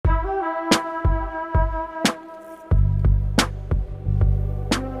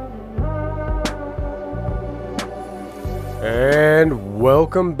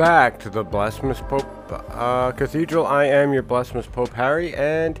Welcome back to the Blasphemous Pope Cathedral. I am your Blasphemous Pope Harry,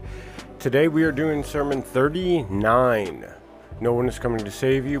 and today we are doing Sermon 39. No One is Coming to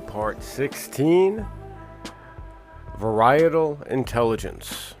Save You, Part 16, Varietal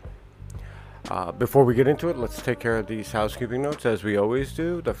Intelligence. Before we get into it, let's take care of these housekeeping notes as we always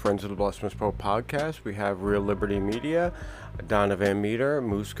do. The Friends of the Blasphemous Pope podcast. We have Real Liberty Media, Donna Van Meter,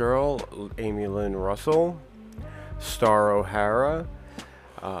 Moose Girl, Amy Lynn Russell, Star O'Hara,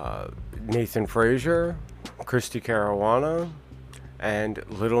 Nathan Frazier, Christy Caruana, and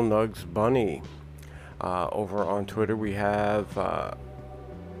Little Nugs Bunny. Over on Twitter we have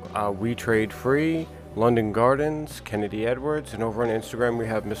We Trade Free, London Gardens, Kennedy Edwards, and over on Instagram we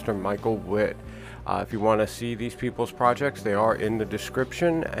have Mr. Michael Witt. If you want to see these people's projects, they are in the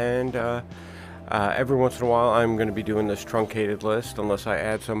description, and every once in a while I'm going to be doing this truncated list unless I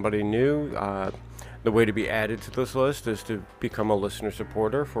add somebody new. The way to be added to this list is to become a listener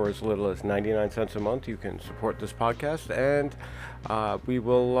supporter. For as little as 99 cents a month, you can support this podcast, and we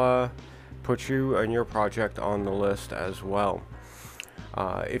will put you and your project on the list as well.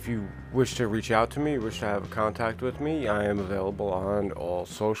 If you wish to reach out to me, wish to have contact with me, I am available on all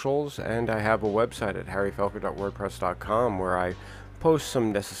socials, and I have a website at harryfelker.wordpress.com where I post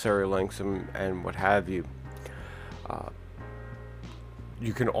some necessary links and what have you.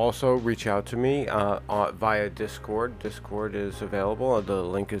 You can also reach out to me via Discord. Discord is available. The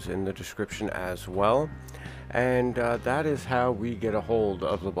link is in the description as well. And that is how we get a hold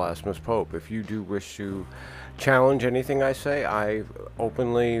of the Blasphemous Pope. If you do wish to challenge anything I say, I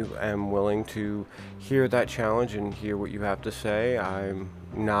openly am willing to hear that challenge and hear what you have to say. I'm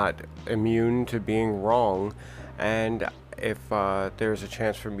not immune to being wrong. And if there's a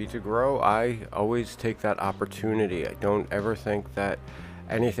chance for me to grow, I always take that opportunity. I don't ever think that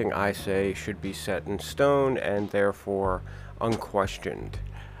anything I say should be set in stone and therefore unquestioned.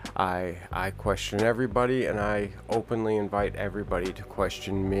 I question everybody, and I openly invite everybody to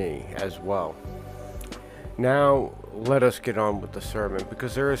question me as well. Now, let us get on with the sermon,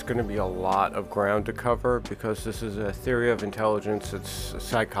 because there is going to be a lot of ground to cover, because this is a theory of intelligence. It's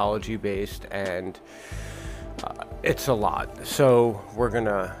psychology based, and it's a lot. So we're going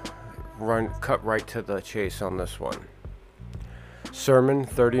to cut right to the chase on this one. Sermon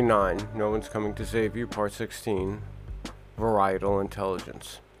 39, No One's Coming to Save You, Part 16, Varietal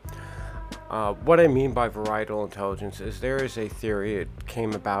Intelligence. What I mean by varietal intelligence is there is a theory, it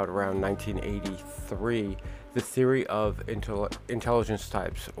came about around 1983, the theory of intelligence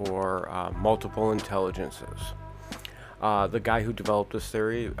types, or multiple intelligences. The guy who developed this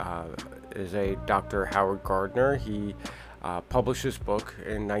theory is a Dr. Howard Gardner. He published his book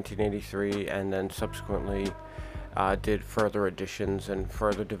in 1983 and then subsequently did further additions and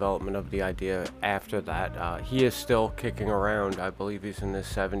further development of the idea after that. He is still kicking around. I believe he's in his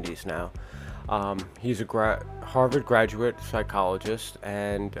 70s now. He's a Harvard graduate psychologist,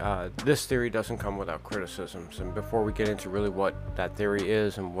 and this theory doesn't come without criticisms. And before we get into really what that theory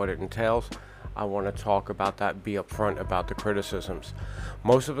is and what it entails, I want to talk about that, be upfront about the criticisms.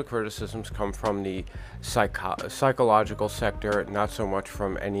 Most of the criticisms come from the psychological sector, not so much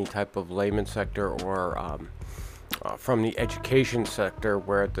from any type of layman sector or from the education sector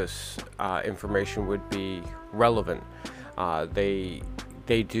where this information would be relevant. They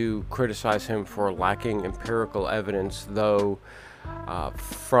do criticize him for lacking empirical evidence, though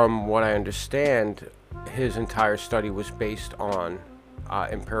from what I understand, his entire study was based on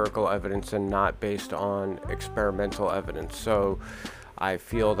empirical evidence and not based on experimental evidence. So I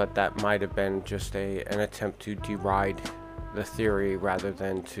feel that might have been just an attempt to deride the theory rather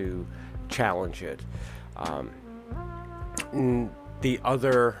than to challenge it. The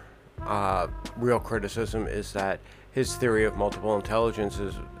other real criticism is that his theory of multiple intelligence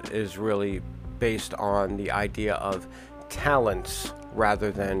is really based on the idea of talents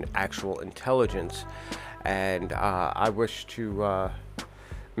rather than actual intelligence. And I wish to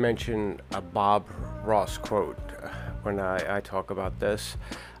mention a Bob Ross quote when I talk about this.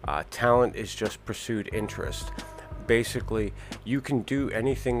 Talent is just pursued interest. Basically, you can do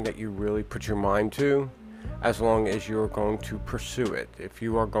anything that you really put your mind to, as long as you're going to pursue it. If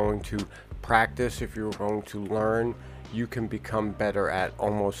you are going to practice, if you're going to learn, you can become better at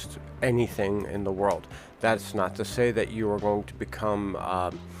almost anything in the world. That's not to say that you are going to become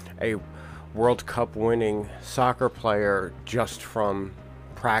a World Cup winning soccer player just from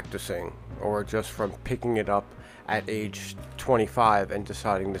practicing or just from picking it up at age 25 and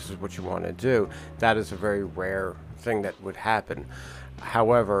deciding this is what you want to do. That is a very rare thing that would happen.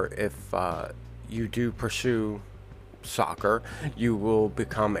 However, if you do pursue soccer, you will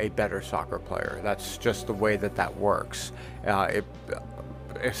become a better soccer player. That's just the way that works.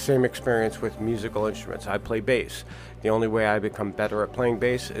 same experience with musical instruments. I play bass. The only way I become better at playing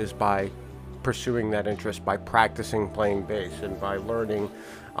bass is by pursuing that interest, by practicing playing bass and by learning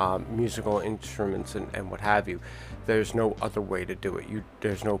musical instruments and what have you. There's no other way to do it.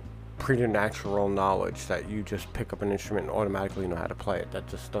 There's no preternatural knowledge that you just pick up an instrument and automatically know how to play it. That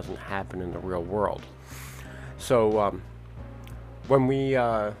just doesn't happen in the real world. So when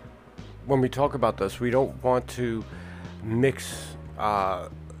we talk about this, we don't want to mix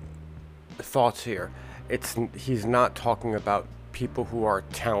thoughts here. He's not talking about people who are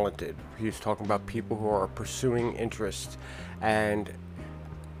talented. He's talking about people who are pursuing interests. And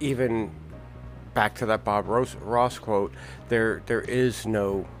even back to that Bob Ross quote, there is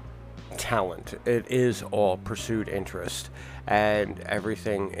no talent. It is all pursued interest, and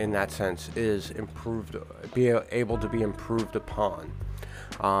everything in that sense is able to be improved upon.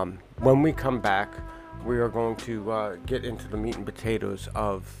 When we come back, we are going to get into the meat and potatoes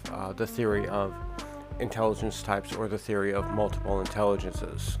of the theory of intelligence types, or the theory of multiple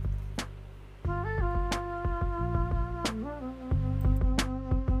intelligences.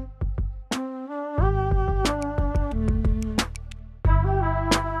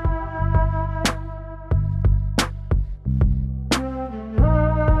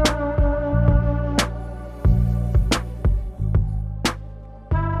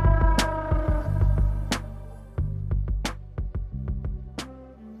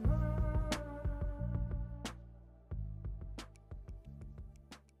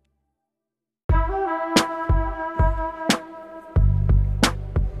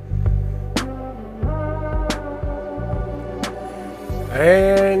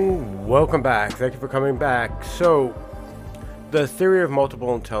 And welcome back. Thank you for coming back. So, the theory of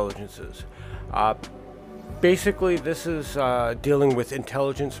multiple intelligences. Basically, this is dealing with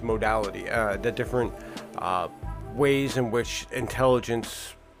intelligence modality, the different ways in which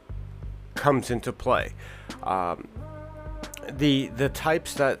intelligence comes into play. The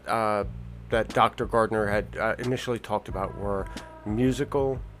types that Dr. Gardner had initially talked about were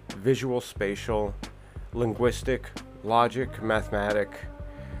musical, visual spatial, linguistic, logic, mathematic,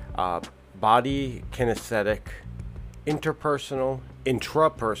 body kinesthetic, interpersonal,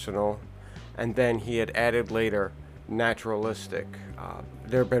 intrapersonal, and then he had added later naturalistic.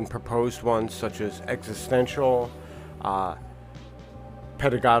 There have been proposed ones such as existential,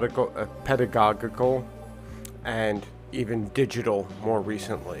 pedagogical, and even digital more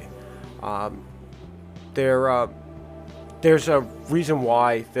recently. There's a reason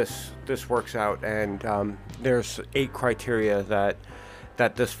why this works out, and there's 8 criteria that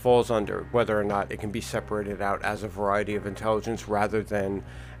this falls under, whether or not it can be separated out as a variety of intelligence rather than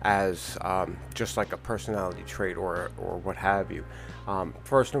as just like a personality trait or what have you.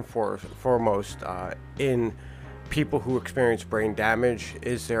 First and foremost, in people who experience brain damage,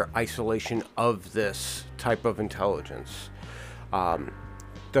 is their isolation of this type of intelligence.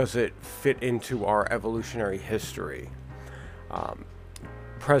 Does it fit into our evolutionary history?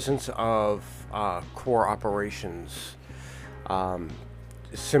 Presence of core operations,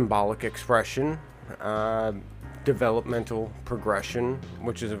 symbolic expression, developmental progression,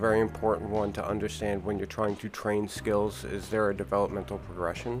 which is a very important one to understand when you're trying to train skills. Is there a developmental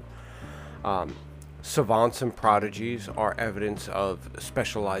progression? Savants and prodigies are evidence of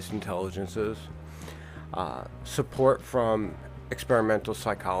specialized intelligences. Support from experimental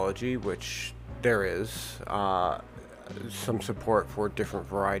psychology, which there is some support for different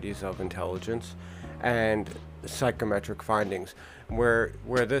varieties of intelligence, and psychometric findings. Where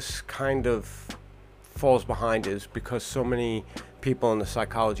this kind of falls behind is because so many people in the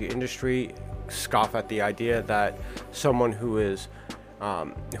psychology industry scoff at the idea that someone who has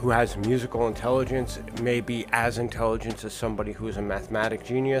musical intelligence may be as intelligent as somebody who is a mathematic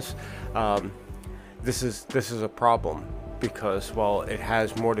genius. This is a problem, because, well, it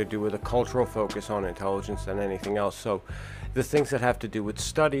has more to do with a cultural focus on intelligence than anything else. So the things that have to do with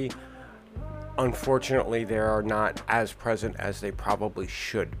study, unfortunately, they are not as present as they probably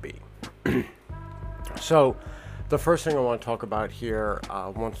should be. So the first thing I want to talk about here,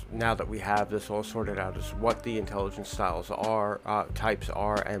 now that we have this all sorted out, is what the intelligence styles are, types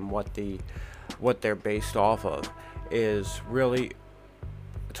are, and what they're based off of. Is really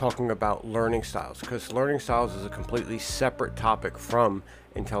talking about learning styles, because learning styles is a completely separate topic from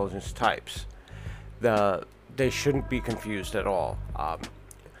intelligence types. They shouldn't be confused at all.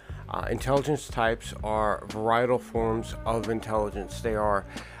 Intelligence types are varietal forms of intelligence. They are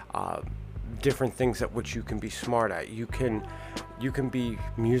different things at which you can be smart at. You can be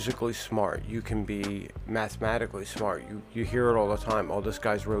musically smart. You can be mathematically smart. You hear it all the time. Oh, this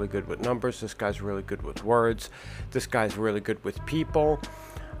guy's really good with numbers. This guy's really good with words. This guy's really good with people.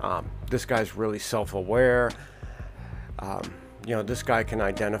 This guy's really self-aware. This guy can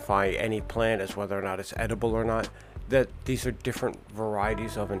identify any plant as whether or not it's edible or not. That these are different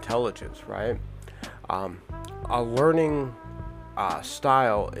varieties of intelligence, right? A learning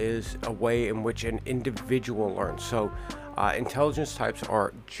style is a way in which an individual learns. So intelligence types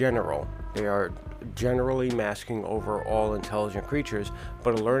are general. They are generally masking over all intelligent creatures,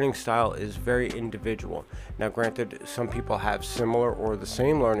 but a learning style is very individual. Now granted, some people have similar or the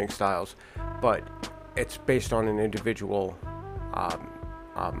same learning styles, but it's based on an individual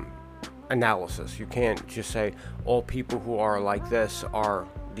analysis. You can't just say all people who are like this are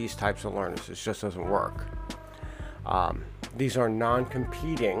these types of learners. It just doesn't work. These are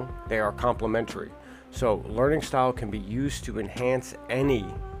non-competing, they are complementary. So learning style can be used to enhance any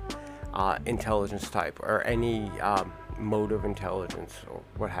intelligence type or any mode of intelligence or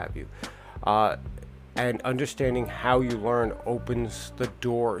what have you. And understanding how you learn opens the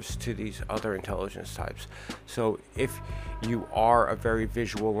doors to these other intelligence types. So if you are a very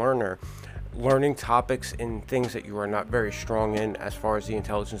visual learner, learning topics in things that you are not very strong in as far as the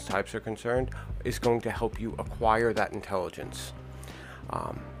intelligence types are concerned is going to help you acquire that intelligence.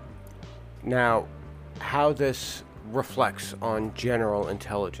 Now, how this reflects on general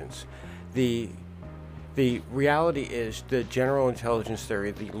intelligence. The reality is the general intelligence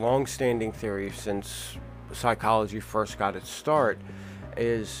theory, the long-standing theory since psychology first got its start,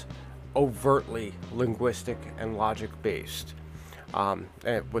 is overtly linguistic and logic-based,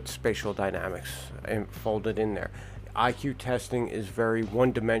 with spatial dynamics folded in there. IQ testing is very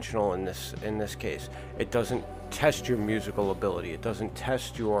one-dimensional in this case. It doesn't test your musical ability. It doesn't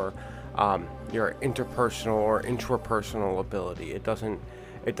test your interpersonal or intrapersonal ability. It doesn't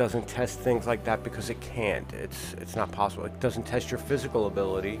test things like that because it can't. It's not possible. It doesn't test your physical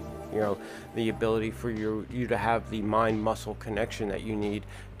ability, the ability for you to have the mind-muscle connection that you need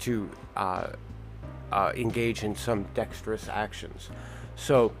to engage in some dexterous actions.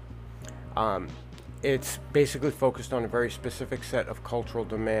 So it's basically focused on a very specific set of cultural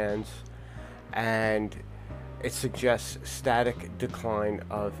demands, and it suggests static decline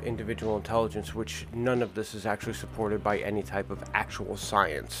of individual intelligence, which none of this is actually supported by any type of actual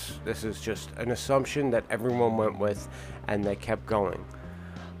science. This is just an assumption that everyone went with, and they kept going.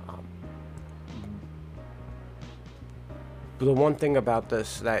 The one thing about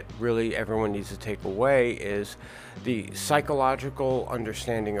this that really everyone needs to take away is the psychological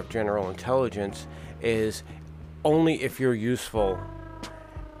understanding of general intelligence is only if you're useful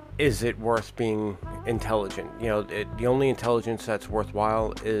is it worth being intelligent. The only intelligence that's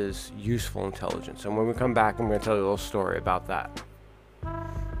worthwhile is useful intelligence. And when we come back, I'm going to tell you a little story about that.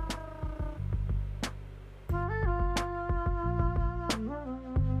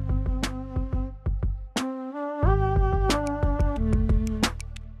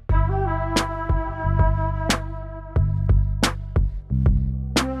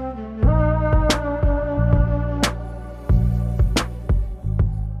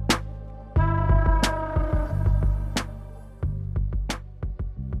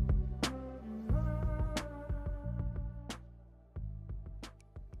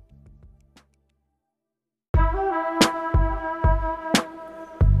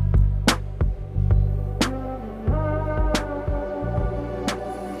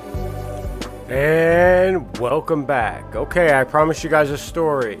 And welcome back. Okay, I promised you guys a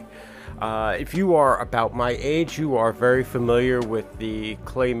story. If you are about my age, you are very familiar with the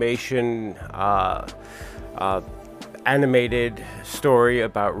claymation animated story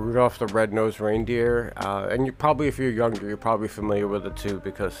about Rudolph the Red-Nosed Reindeer. And if you're younger, you're probably familiar with it too,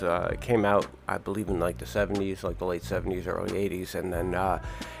 because it came out, I believe, in like the 70s, like the late 70s, early 80s. And then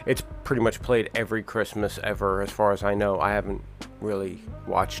it's pretty much played every Christmas ever, as far as I know. I haven't really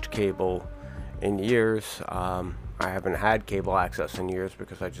watched cable in years. I haven't had cable access in years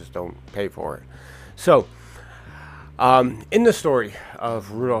because I just don't pay for it. So in the story of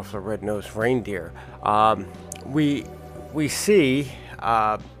Rudolph the Red-Nosed Reindeer, we see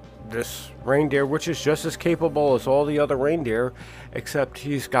this reindeer, which is just as capable as all the other reindeer, except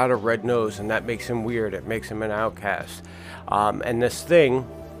he's got a red nose, and that makes him weird. It makes him an outcast. And this thing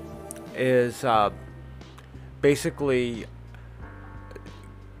is basically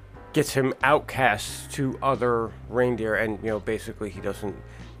gets him outcast to other reindeer, and basically he doesn't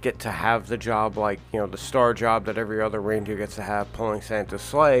get to have the job like the star job that every other reindeer gets to have, pulling Santa's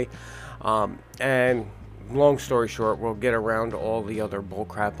sleigh. And long story short, we'll get around to all the other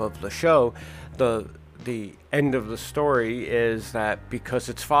bullcrap of the show. The end of the story is that because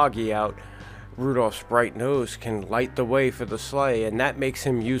it's foggy out, Rudolph's bright nose can light the way for the sleigh, and that makes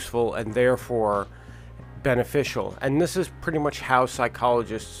him useful, and therefore beneficial. And this is pretty much how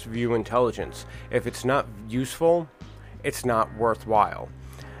psychologists view intelligence. If it's not useful, it's not worthwhile.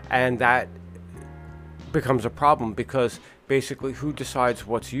 And that becomes a problem, because basically who decides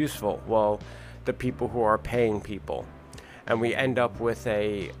what's useful? Well, the people who are paying people. And we end up with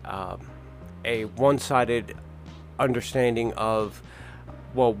a one-sided understanding of,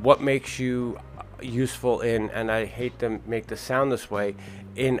 well, what makes you useful in, and I hate to make this sound this way,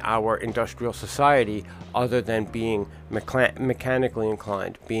 in our industrial society, other than being mechanically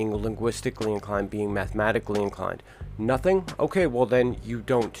inclined, being linguistically inclined, being mathematically inclined. Nothing? Okay, well then you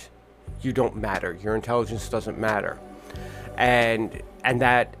don't matter. Your intelligence doesn't matter. And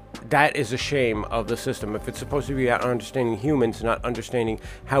that is a shame of the system. If it's supposed to be about understanding humans, not understanding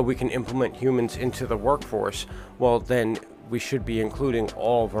how we can implement humans into the workforce, well then we should be including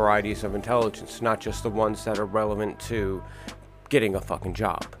all varieties of intelligence, not just the ones that are relevant to getting a fucking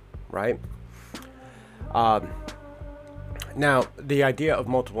job, right? Now, the idea of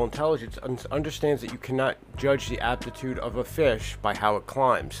multiple intelligence understands that you cannot judge the aptitude of a fish by how it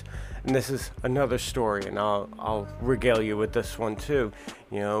climbs. And this is another story, and I'll regale you with this one too.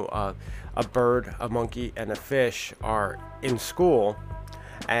 You know, a bird, a monkey, and a fish are in school,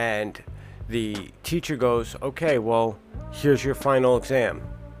 and the teacher goes, okay, well, here's your final exam.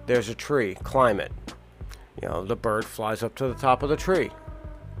 There's a tree, climb it. You know, the bird flies up to the top of the tree.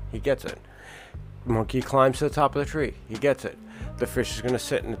 He gets it. Monkey climbs to the top of the tree. He gets it. The fish is going to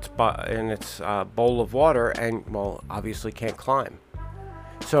sit in its bowl of water and, well, obviously can't climb.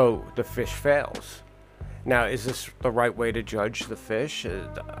 So the fish fails. Now, is this the right way to judge the fish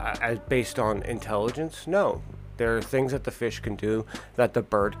based on intelligence? No. There are things that the fish can do that the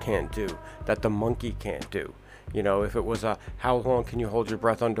bird can't do, that the monkey can't do. You know, if it was how long can you hold your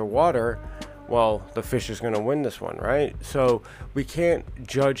breath underwater? Well, the fish is going to win this one, right? So we can't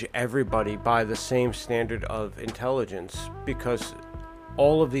judge everybody by the same standard of intelligence, because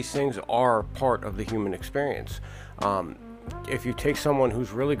all of these things are part of the human experience. If you take someone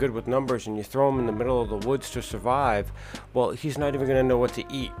who's really good with numbers and you throw him in the middle of the woods to survive, well, he's not even going to know what to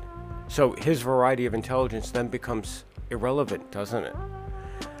eat. So his variety of intelligence then becomes irrelevant, doesn't it?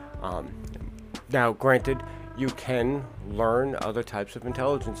 Now, granted, you can learn other types of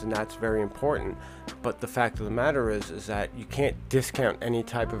intelligence, and that's very important. But the fact of the matter is that you can't discount any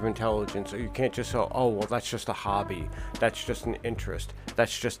type of intelligence, or you can't just say, oh, well, that's just a hobby, that's just an interest,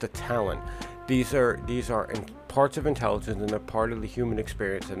 that's just a talent. These are parts of intelligence, and they're part of the human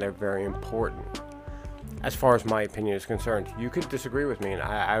experience, and they're very important. As far as my opinion is concerned, you could disagree with me, and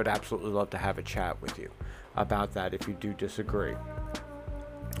I would absolutely love to have a chat with you about that if you do disagree.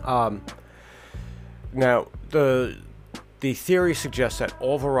 Now, the theory suggests that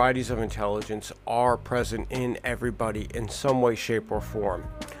all varieties of intelligence are present in everybody in some way, shape, or form.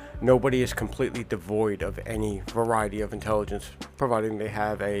 Nobody is completely devoid of any variety of intelligence, providing they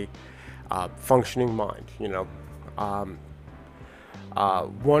have a functioning mind, you know.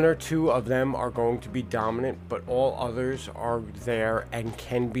 One or two of them are going to be dominant, but all others are there and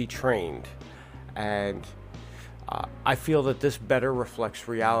can be trained. And I feel that this better reflects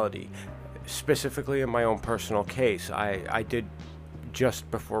reality. Specifically in my own personal case, I did, just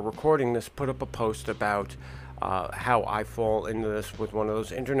before recording this, put up a post about how I fall into this with one of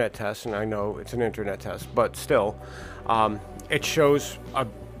those internet tests, and I know it's an internet test, but still, it shows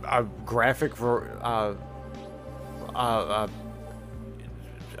a graphic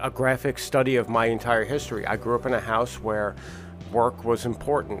a graphic study of my entire history. I grew up in a house where work was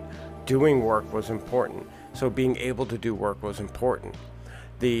important, doing work was important, so being able to do work was important.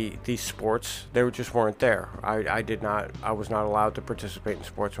 The sports, they just weren't there. I was not allowed to participate in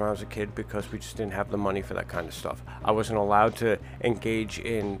sports when I was a kid because we just didn't have the money for that kind of stuff. I wasn't allowed to engage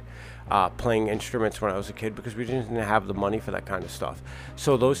in playing instruments when I was a kid because we didn't have the money for that kind of stuff.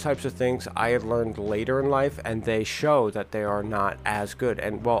 So those types of things I had learned later in life, and they show that they are not as good.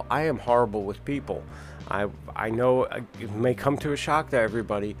 And well, I am horrible with people. I know it may come to a shock to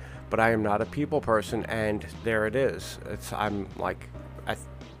everybody, but I am not a people person, and there it is. I'm like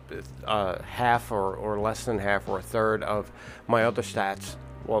half or less than half or a third of my other stats.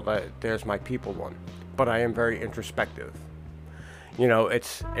 Well, there's my people one, but I am very introspective. You know,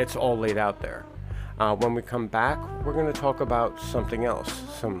 it's all laid out there. When we come back, we're going to talk about something else,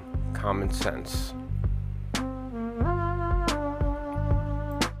 some common sense.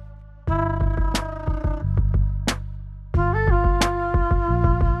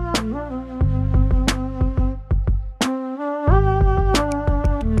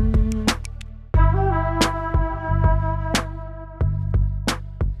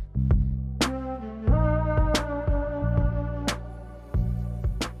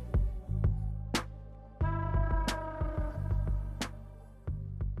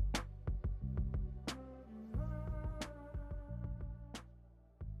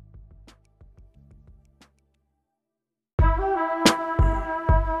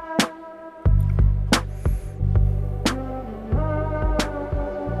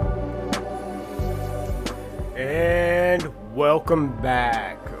 welcome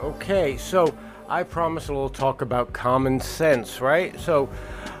back. Okay, so I promised a little talk about common sense, right? So,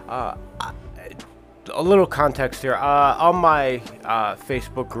 a little context here. On my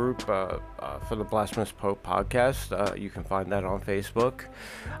Facebook group for the Blasphemous Pope podcast, you can find that on Facebook.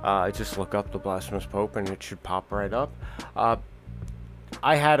 Just look up the Blasphemous Pope and it should pop right up.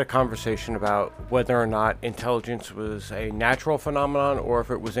 I had a conversation about whether or not intelligence was a natural phenomenon or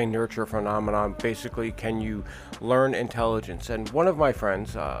if it was a nurture phenomenon. Basically, can you learn intelligence? And one of my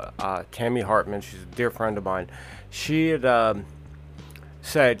friends, Tammy Hartman, she's a dear friend of mine, she had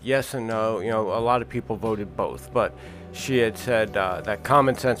said yes and no. You know, a lot of people voted both, but she had said that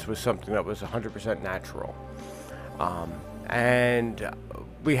common sense was something that was 100% natural. And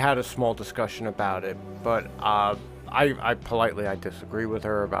we had a small discussion about it, but I politely disagree with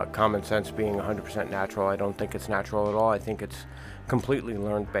her about common sense being 100% natural. I don't think it's natural at all. I think it's completely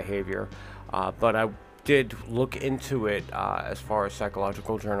learned behavior. But I did look into it as far as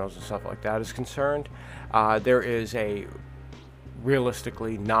psychological journals and stuff like that is concerned. There is a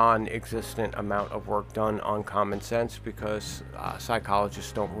realistically non-existent amount of work done on common sense because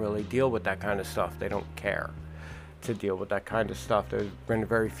psychologists don't really deal with that kind of stuff. They don't care to deal with that kind of stuff. There's been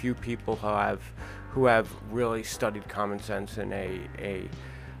very few people who have really studied common sense in a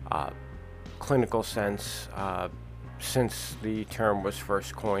clinical sense since the term was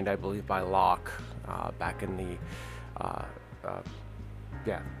first coined, I believe, by Locke back in the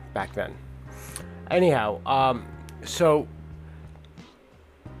back then. Anyhow, so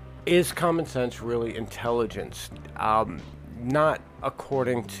is common sense really intelligence? Not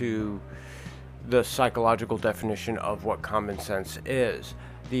according to the psychological definition of what common sense is.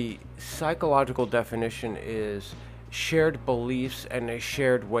 The psychological definition is shared beliefs and a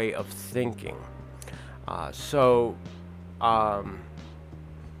shared way of thinking.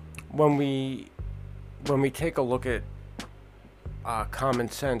 When we take a look at common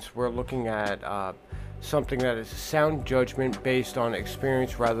sense, we're looking at something that is sound judgment based on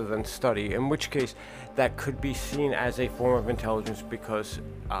experience rather than study, in which case that could be seen as a form of intelligence because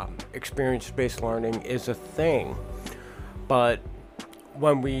experience-based learning is a thing. But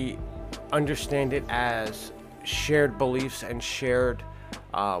when we understand it as shared beliefs and shared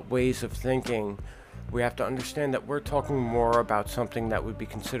ways of thinking, we have to understand that we're talking more about something that would be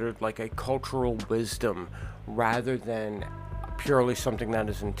considered like a cultural wisdom rather than purely something that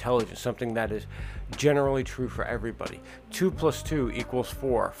is intelligent, something that is generally true for everybody. 2 + 2 =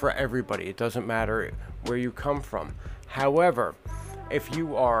 4 for everybody. It doesn't matter where you come from. However, if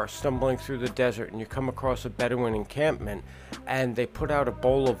you are stumbling through the desert and you come across a Bedouin encampment and they put out a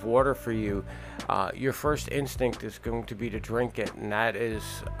bowl of water for you, your first instinct is going to be to drink it, and that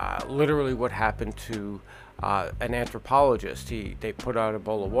is literally what happened to an anthropologist. They put out a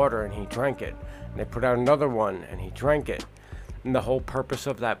bowl of water and he drank it, and they put out another one and he drank it. And the whole purpose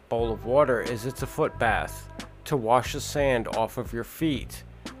of that bowl of water is it's a foot bath to wash the sand off of your feet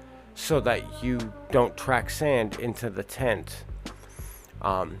so that you don't track sand into the tent.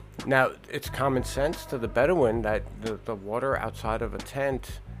 Now, it's common sense to the Bedouin that the water outside of a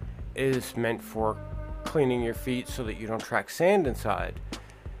tent is meant for cleaning your feet so that you don't track sand inside.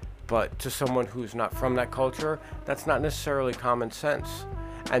 But to someone who's not from that culture, that's not necessarily common sense.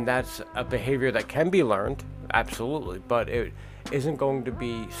 And that's a behavior that can be learned, absolutely, but it isn't going to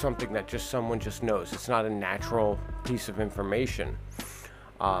be something that someone just knows. It's not a natural piece of information.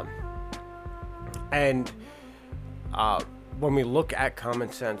 When we look at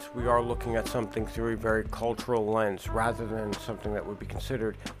common sense, we are looking at something through a very cultural lens rather than something that would be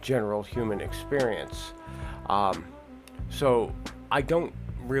considered general human experience. So I don't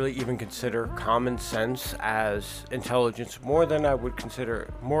really even consider common sense as intelligence more or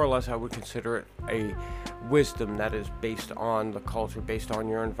less I would consider it a wisdom that is based on the culture, based on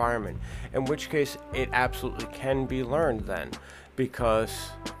your environment, in which case it absolutely can be learned then, because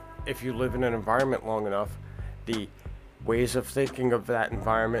if you live in an environment long enough, the ways of thinking of that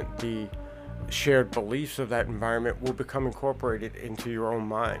environment, the shared beliefs of that environment will become incorporated into your own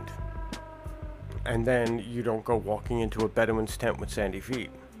mind. And then you don't go walking into a Bedouin's tent with sandy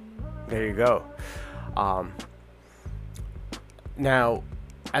feet. There you go. Now,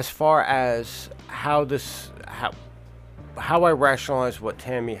 as far as how I rationalize what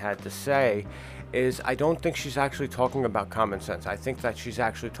Tammy had to say is I don't think she's actually talking about common sense. I think that she's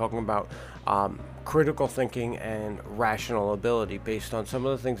actually talking about critical thinking and rational ability based on some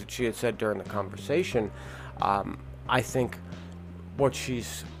of the things that she had said during the conversation. I think what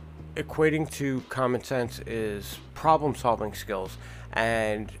she's equating to common sense is problem-solving skills,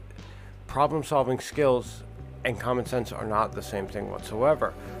 and problem-solving skills and common sense are not the same thing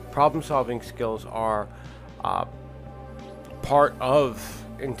whatsoever. Problem-solving skills are part of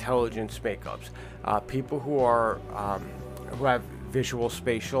intelligence makeups. People who have visual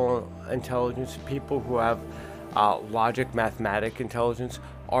spatial intelligence, people who have logic mathematic intelligence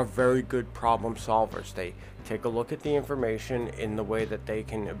are very good problem solvers. They take a look at the information in the way that they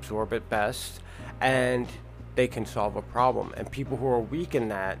can absorb it best, and they can solve a problem. And people who are weak in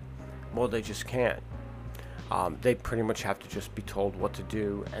that, well, they just can't. They pretty much have to just be told what to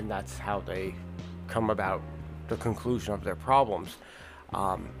do, and that's how they come about the conclusion of their problems.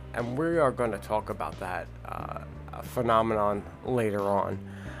 And we are going to talk about that phenomenon later on.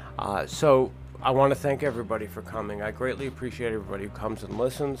 So I want to thank everybody for coming. I greatly appreciate everybody who comes and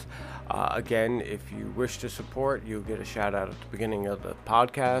listens. Again, if you wish to support, you'll get a shout out at the beginning of the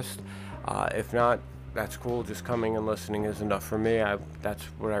podcast. If not, that's cool. Just coming and listening is enough for me. That's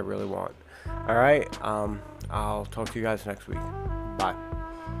what I really want. All right. I'll talk to you guys next week. Bye.